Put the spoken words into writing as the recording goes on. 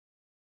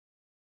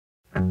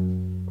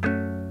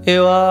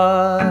You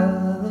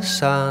are the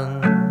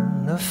sun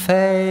of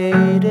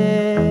faded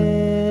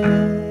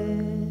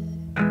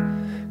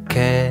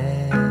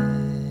can,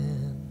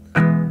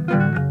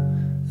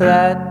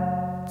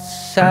 that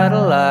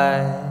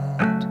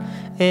satellite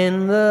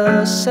in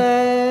the sand.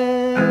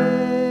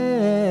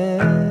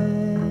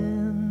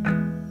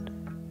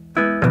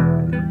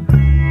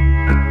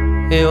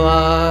 You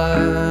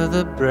are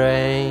the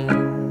brain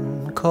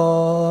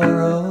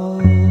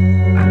chorused,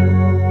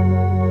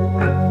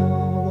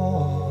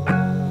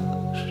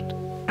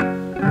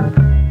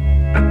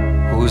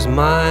 whose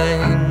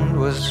mind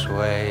was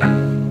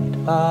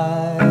swayed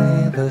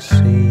by the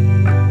sea.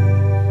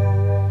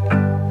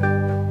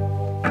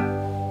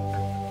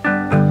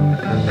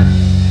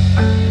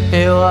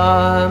 You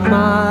are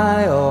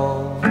my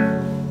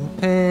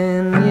opinionated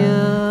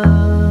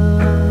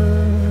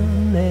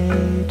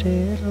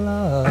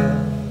love,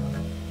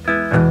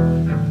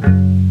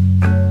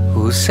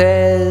 who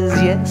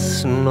says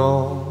yes,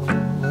 no,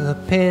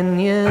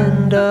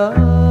 opinion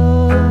does.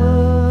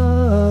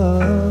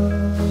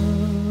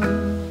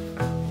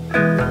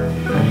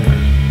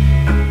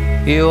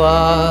 You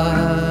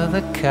are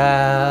the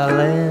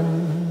calendar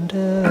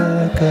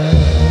girl,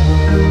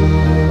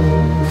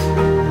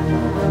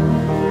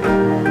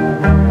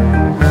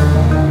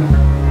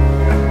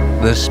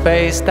 the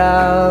spaced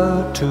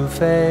out,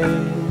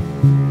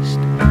 two-faced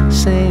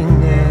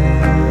singer.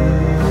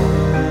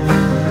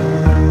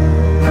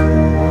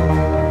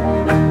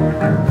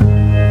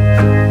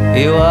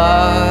 You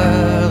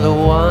are the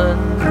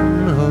one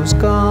who's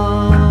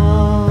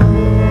gone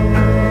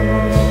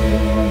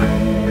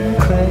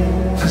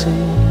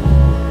crazy.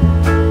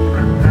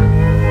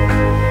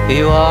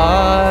 You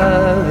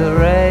are the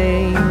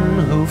rain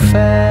who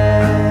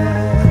fell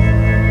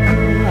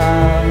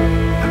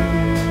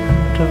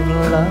out of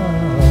love.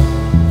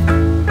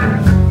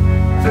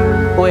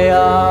 We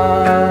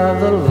are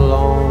the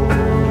lone,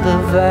 the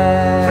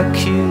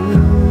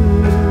vacuous,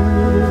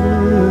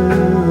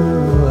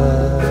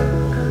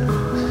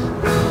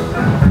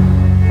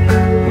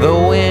 the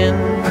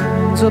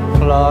winds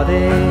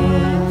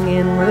applauding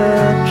in the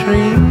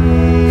trees,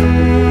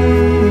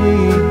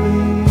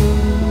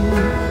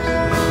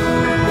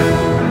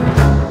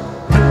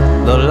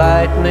 the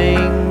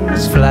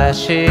lightning's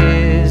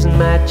flashes,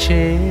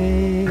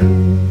 matches,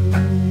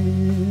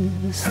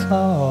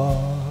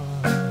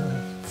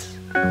 thoughts,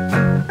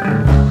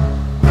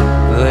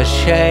 the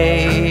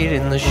shade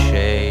in the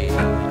shade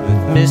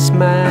with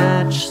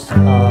mismatched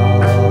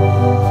sparks,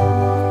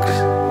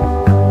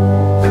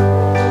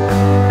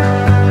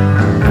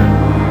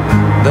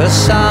 the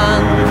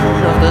sun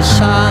of the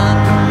sun,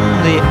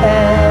 the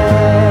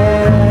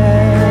air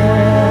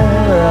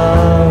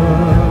of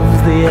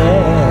the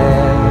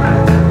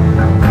air,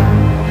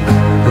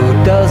 who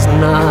does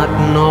not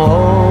know,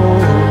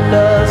 who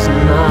does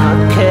not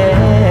care,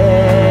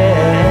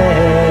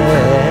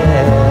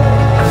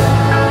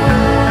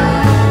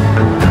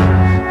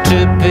 to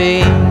be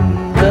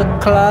the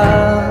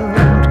cloud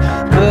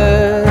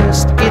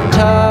burst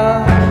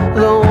guitar,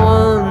 the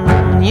one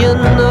you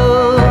know.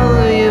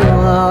 You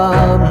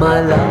are my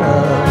love.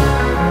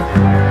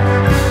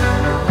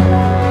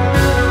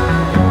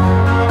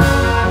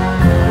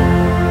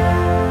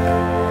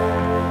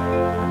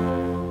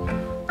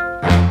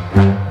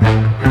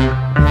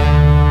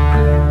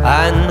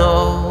 I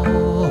know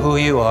who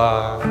you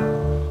are,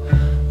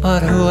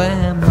 but who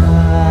am I?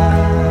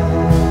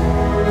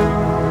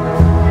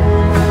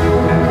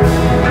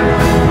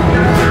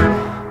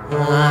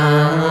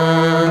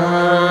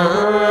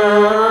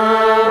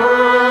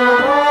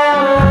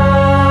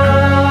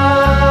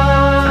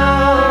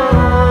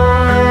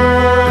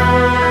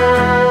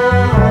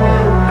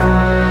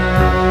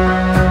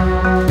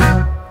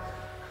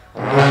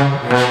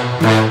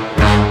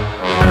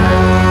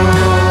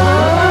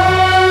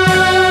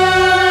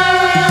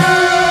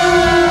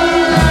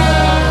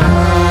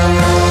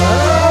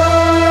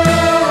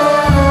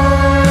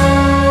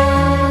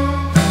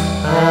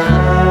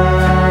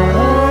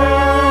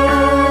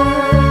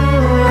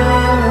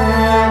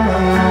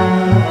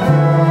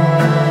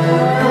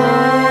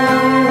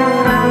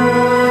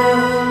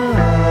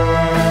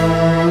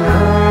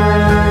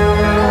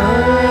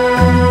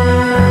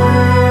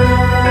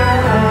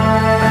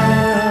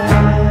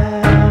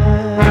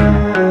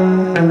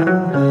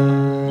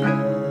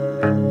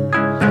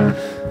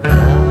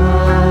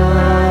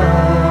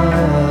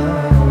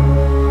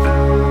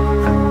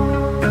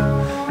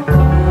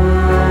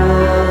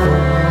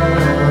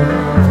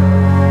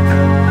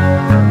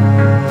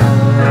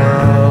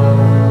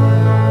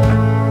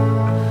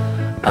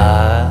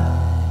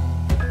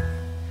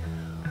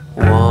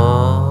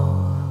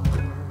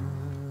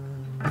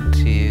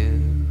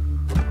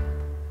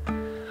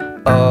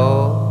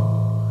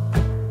 Oh,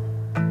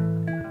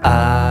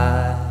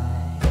 I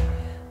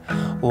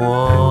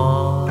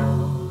want